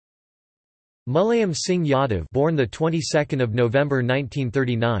Mulayam Singh Yadav, born the 22nd of November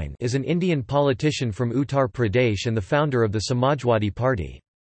 1939, is an Indian politician from Uttar Pradesh and the founder of the Samajwadi Party.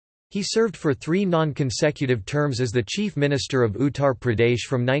 He served for 3 non-consecutive terms as the Chief Minister of Uttar Pradesh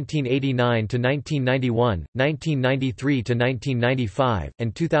from 1989 to 1991, 1993 to 1995,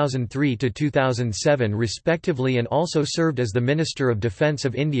 and 2003 to 2007 respectively, and also served as the Minister of Defence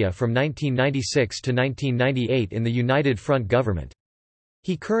of India from 1996 to 1998 in the United Front government.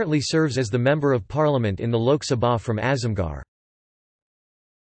 He currently serves as the Member of Parliament in the Lok Sabha from Azamgarh.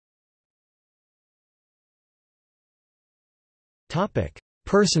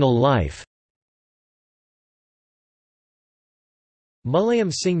 Personal life.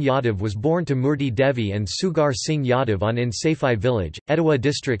 Mulayam Singh Yadav was born to Murti Devi and Sugar Singh Yadav on in Safai village, Etawah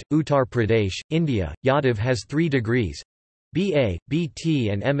district, Uttar Pradesh, India. Yadav has 3 degrees, BA, BT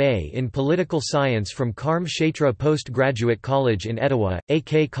and MA in Political Science from Karm Kshetra Postgraduate College in Etawah,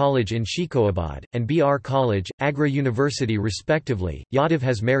 AK College in Shikohabad, and BR College, Agra University respectively. Yadav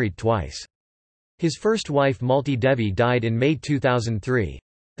has married twice. His first wife Malti Devi died in May 2003.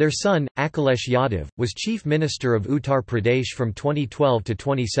 Their son, Akhilesh Yadav, was Chief Minister of Uttar Pradesh from 2012 to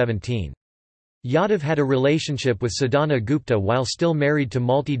 2017. Yadav had a relationship with Sadhana Gupta while still married to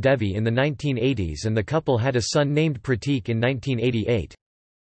Malti Devi in the 1980s, and the couple had a son named Pratik in 1988.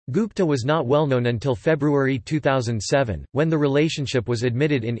 Gupta was not well known until February 2007, when the relationship was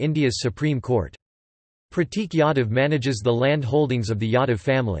admitted in India's Supreme Court. Pratik Yadav manages the land holdings of the Yadav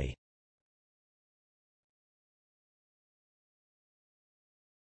family.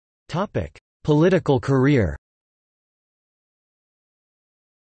 Political career.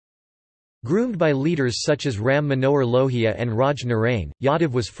 Groomed by leaders such as Ram Manohar Lohia and Raj Narain,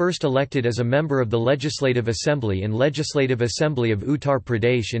 Yadav was first elected as a member of the Legislative Assembly in Legislative Assembly of Uttar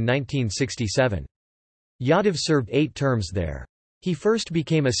Pradesh in 1967. Yadav served 8 terms there. He first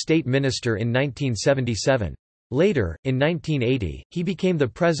became a state minister in 1977. Later, in 1980, he became the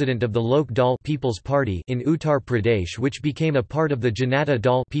president of the Lok Dal People's Party in Uttar Pradesh, which became a part of the Janata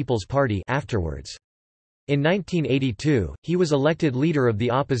Dal People's Party afterwards. In 1982, he was elected leader of the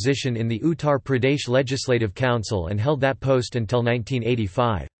opposition in the Uttar Pradesh Legislative Council and held that post until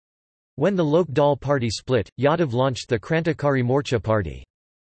 1985. When the Lok Dal Party split, Yadav launched the Krantikari Morcha Party.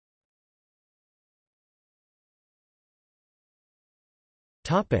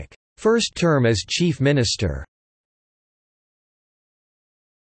 First term as Chief Minister.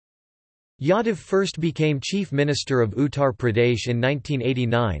 Yadav first became Chief Minister of Uttar Pradesh in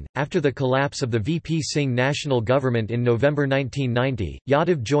 1989. After the collapse of the VP Singh national government in November 1990,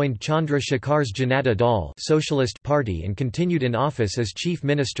 Yadav joined Chandra Shekhar's Janata Dal Socialist Party and continued in office as Chief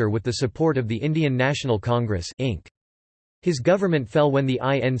Minister with the support of the Indian National Congress Inc. His government fell when the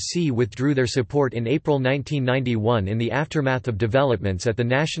INC withdrew their support in April 1991 in the aftermath of developments at the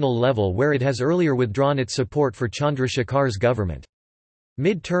national level, where it has earlier withdrawn its support for Chandra Shekhar's government.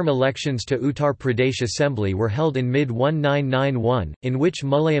 Mid-term elections to Uttar Pradesh Assembly were held in mid-1991, in which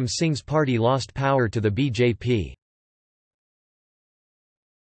Mulayam Singh's party lost power to the BJP.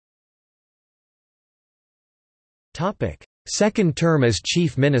 Second term as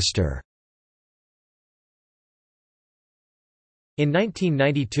Chief Minister. In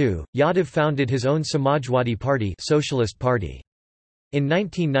 1992, Yadav founded his own Samajwadi Party, Socialist Party. In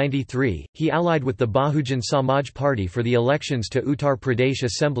 1993, he allied with the Bahujan Samaj Party for the elections to Uttar Pradesh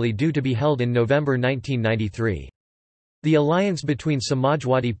Assembly due to be held in November 1993. The alliance between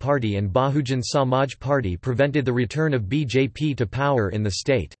Samajwadi Party and Bahujan Samaj Party prevented the return of BJP to power in the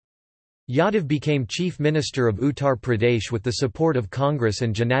state. Yadav became Chief Minister of Uttar Pradesh with the support of Congress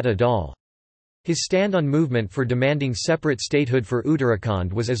and Janata Dal. His stand on movement for demanding separate statehood for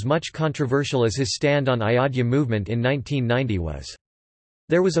Uttarakhand was as much controversial as his stand on Ayodhya movement in 1990 was.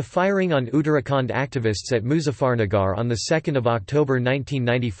 There was a firing on Uttarakhand activists at Muzaffarnagar on 2 October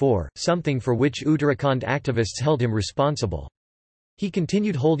 1994, something for which Uttarakhand activists held him responsible. He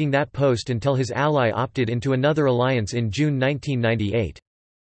continued holding that post until his ally opted into another alliance in June 1998.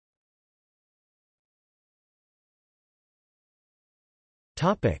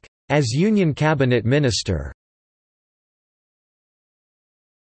 As Union Cabinet Minister.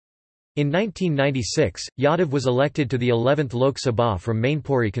 In 1996, Yadav was elected to the 11th Lok Sabha from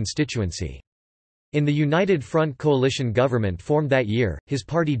Mainpuri constituency. In the United Front coalition government formed that year, his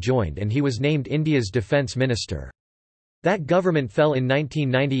party joined and he was named India's Defence Minister. That government fell in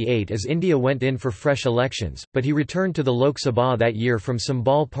 1998 as India went in for fresh elections, but he returned to the Lok Sabha that year from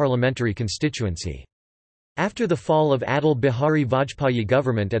Sambhal parliamentary constituency. After the fall of Atal Bihari Vajpayee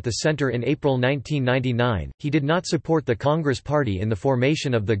government at the centre in April 1999, he did not support the Congress Party in the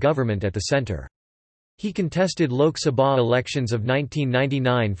formation of the government at the centre. He contested Lok Sabha elections of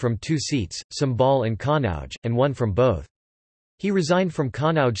 1999 from 2 seats, Sambal and Kanauj, and won from both. He resigned from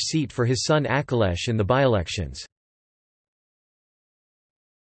Kanauj seat for his son Akhilesh in the by-elections.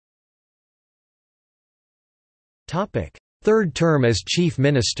 Third term as Chief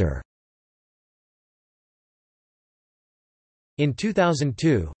Minister. In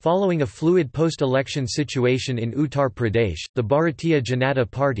 2002, following a fluid post-election situation in Uttar Pradesh, the Bharatiya Janata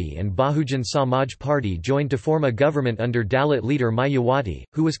Party and Bahujan Samaj Party joined to form a government under Dalit leader Mayawati,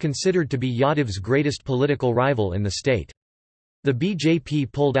 who was considered to be Yadav's greatest political rival in the state. The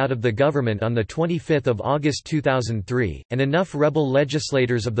BJP pulled out of the government on 25 August 2003, and enough rebel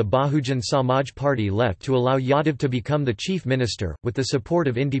legislators of the Bahujan Samaj Party left to allow Yadav to become the chief minister, with the support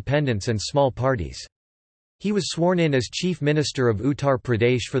of independents and small parties. He was sworn in as Chief Minister of Uttar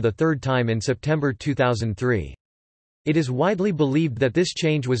Pradesh for the third time in September 2003. It is widely believed that this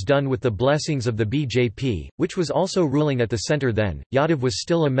change was done with the blessings of the BJP, which was also ruling at the centre then. Yadav was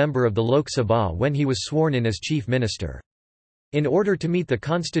still a member of the Lok Sabha when he was sworn in as Chief Minister. In order to meet the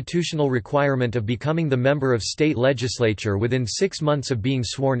constitutional requirement of becoming the member of state legislature within 6 months of being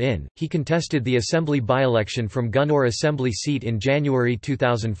sworn in, he contested the assembly by-election from Gunnor assembly seat in January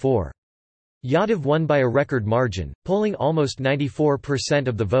 2004. Yadav won by a record margin, polling almost 94%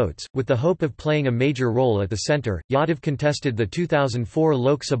 of the votes. With the hope of playing a major role at the centre, Yadav contested the 2004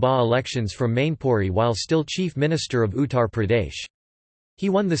 Lok Sabha elections from Mainpuri while still Chief Minister of Uttar Pradesh. He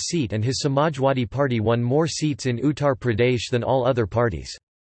won the seat and his Samajwadi Party won more seats in Uttar Pradesh than all other parties.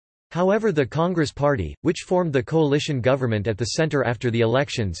 However, the Congress Party, which formed the coalition government at the centre after the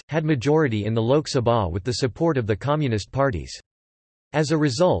elections, had majority in the Lok Sabha with the support of the communist parties. As a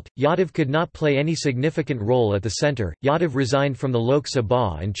result, Yadav could not play any significant role at the centre. Yadav resigned from the Lok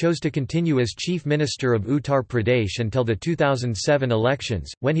Sabha and chose to continue as Chief Minister of Uttar Pradesh until the 2007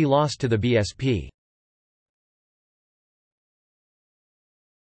 elections, when he lost to the BSP.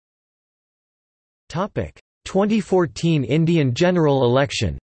 2014 Indian general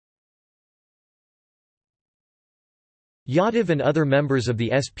election. Yadav and other members of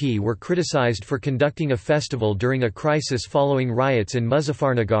the SP were criticised for conducting a festival during a crisis following riots in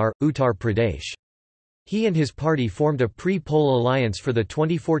Muzaffarnagar, Uttar Pradesh. He and his party formed a pre-poll alliance for the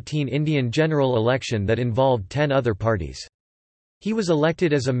 2014 Indian general election that involved 10 other parties. He was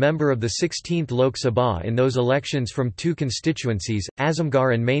elected as a member of the 16th Lok Sabha in those elections from 2 constituencies,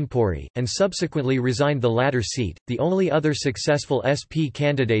 Azamgarh and Mainpuri, and subsequently resigned the latter seat. The only other successful SP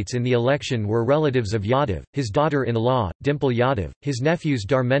candidates in the election were relatives of Yadav, his daughter-in-law, Dimple Yadav, his nephews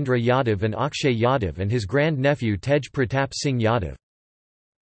Dharmendra Yadav and Akshay Yadav, and his grand-nephew Tej Pratap Singh Yadav.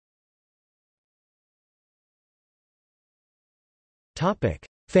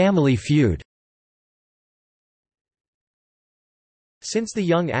 Family feud. Since the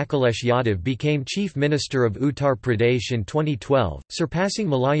young Akhilesh Yadav became Chief Minister of Uttar Pradesh in 2012, surpassing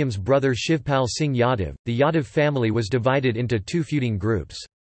Mulayam's brother Shivpal Singh Yadav, the Yadav family was divided into 2 feuding groups.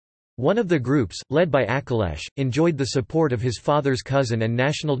 One of the groups, led by Akhilesh, enjoyed the support of his father's cousin and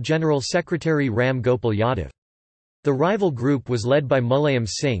National General Secretary Ram Gopal Yadav. The rival group was led by Mulayam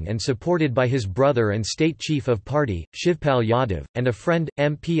Singh and supported by his brother and state chief of party, Shivpal Yadav, and a friend,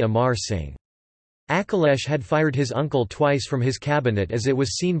 MP Amar Singh. Akhilesh had fired his uncle twice from his cabinet as it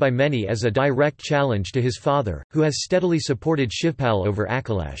was seen by many as a direct challenge to his father, who has steadily supported Shivpal over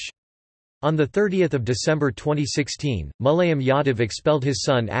Akhilesh. On 30 December 2016, Mulayam Yadav expelled his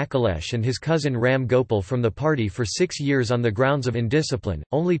son Akhilesh and his cousin Ram Gopal from the party for 6 years on the grounds of indiscipline,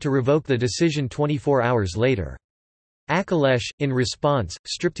 only to revoke the decision 24 hours later. Akhilesh, in response,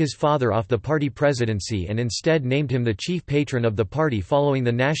 stripped his father off the party presidency and instead named him the chief patron of the party following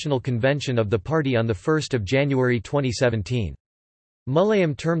the national convention of the party on 1 January 2017.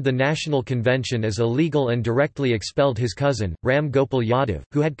 Mulayam termed the national convention as illegal and directly expelled his cousin, Ram Gopal Yadav,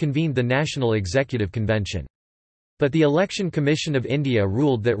 who had convened the National Executive Convention. But the Election Commission of India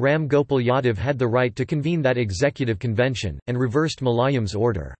ruled that Ram Gopal Yadav had the right to convene that executive convention, and reversed Mulayam's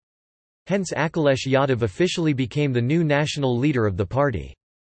order. Hence Akhilesh Yadav officially became the new national leader of the party.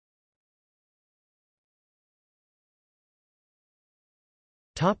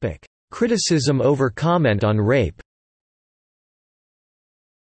 Criticism over comment on rape.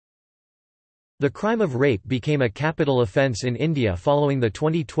 The crime of rape became a capital offence in India following the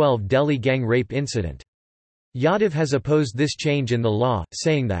 2012 Delhi gang rape incident. Yadav has opposed this change in the law,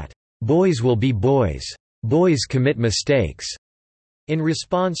 saying that, "Boys will be boys. Boys commit mistakes." In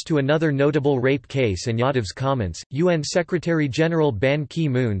response to another notable rape case and Yadav's comments, UN Secretary-General Ban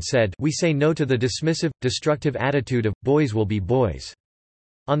Ki-moon said, "We say no to the dismissive, destructive attitude of, boys will be boys."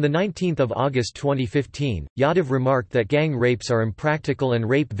 On 19 August 2015, Yadav remarked that gang rapes are impractical and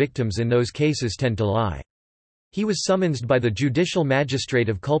rape victims in those cases tend to lie. He was summoned by the Judicial Magistrate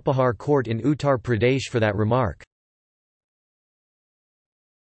of Kulpahar Court in Uttar Pradesh for that remark.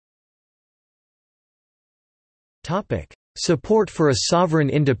 Support for a sovereign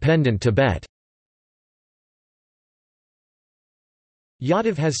independent Tibet.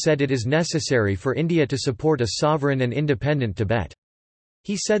 Yadav has said it is necessary for India to support a sovereign and independent Tibet.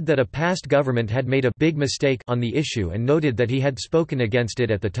 He said that a past government had made a big mistake on the issue and noted that he had spoken against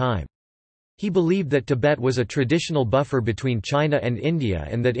it at the time. He believed that Tibet was a traditional buffer between China and India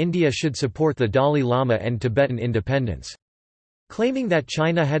and that India should support the Dalai Lama and Tibetan independence. Claiming that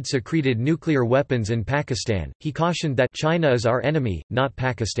China had secreted nuclear weapons in Pakistan, he cautioned that China is our enemy, not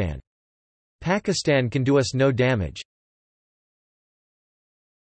Pakistan. Pakistan can do us no damage.